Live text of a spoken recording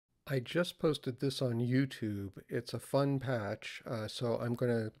I just posted this on YouTube. It's a fun patch, so I'm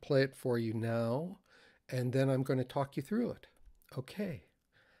going to play it for you now, and then I'm going to talk you through it. Okay,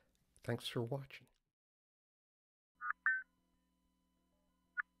 thanks for watching.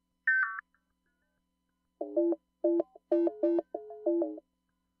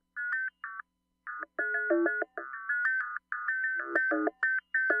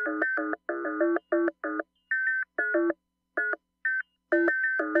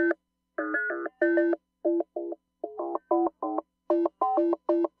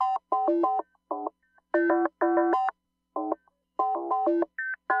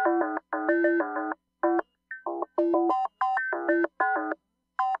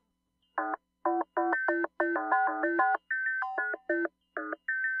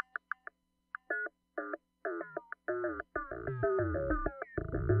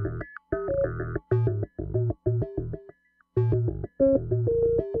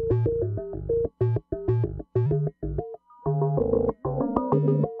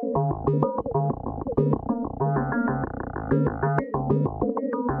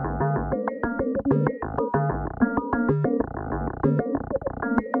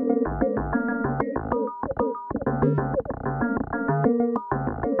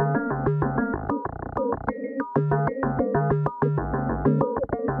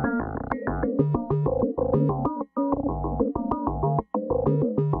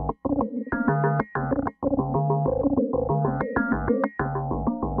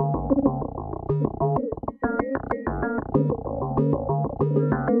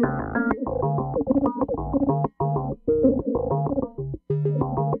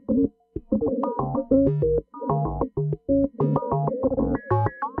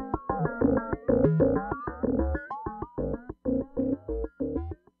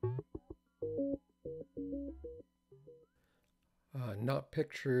 Not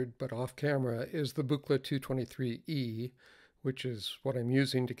pictured, but off camera, is the Buchla 223E, which is what I'm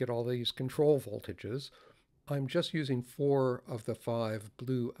using to get all these control voltages. I'm just using 4 of the 5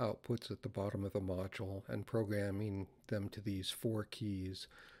 blue outputs at the bottom of the module and programming them to these 4 keys.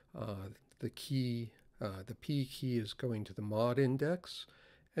 The P key is going to the mod index,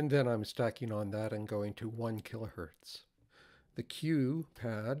 and then I'm stacking on that and going to 1 kilohertz. The Q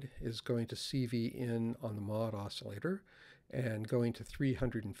pad is going to CV in on the mod oscillator and going to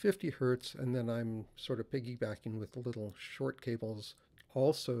 350 hertz, and then I'm sort of piggybacking with the little short cables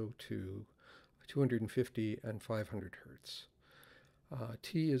also to 250 and 500 hertz.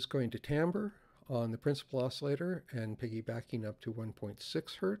 T is going to timbre on the principal oscillator and piggybacking up to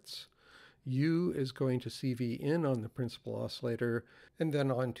 1.6 hertz. U is going to CV in on the principal oscillator and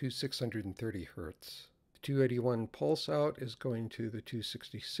then on to 630 hertz. 281 pulse out is going to the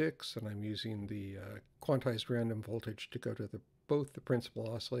 266, and I'm using the quantized random voltage to go to both the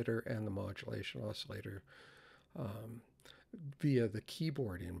principal oscillator and the modulation oscillator via the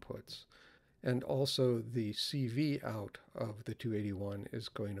keyboard inputs. And also the CV out of the 281 is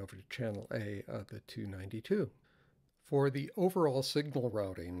going over to channel A of the 292. For the overall signal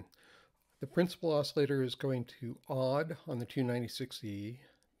routing, the principal oscillator is going to odd on the 296E.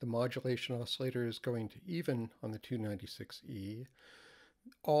 The modulation oscillator is going to even on the 296E.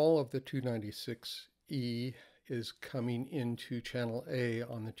 All of the 296E is coming into channel A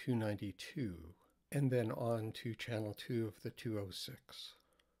on the 292, and then on to channel 2 of the 206.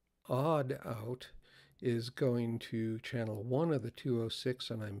 Odd out is going to channel 1 of the 206,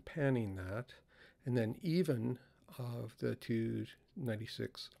 and I'm panning that, and then even of the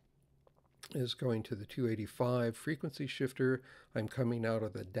 296 is going to the 285 frequency shifter. I'm coming out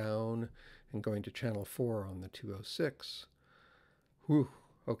of the down and going to channel 4 on the 206. Whew,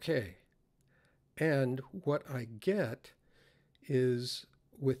 okay. And what I get is,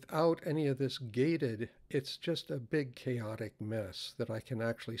 without any of this gated, it's just a big chaotic mess that I can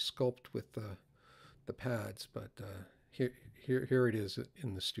actually sculpt with the pads, but here it is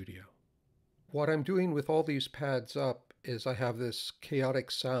in the studio. What I'm doing with all these pads up is I have this chaotic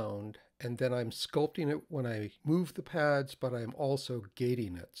sound, and then I'm sculpting it when I move the pads, but I'm also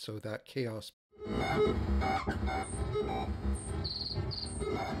gating it, so that chaos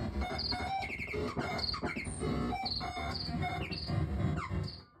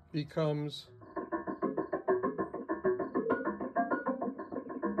becomes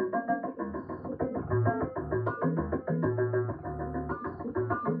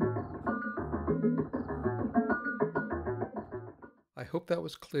I hope that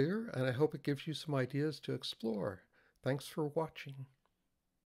was clear, and I hope it gives you some ideas to explore. Thanks for watching.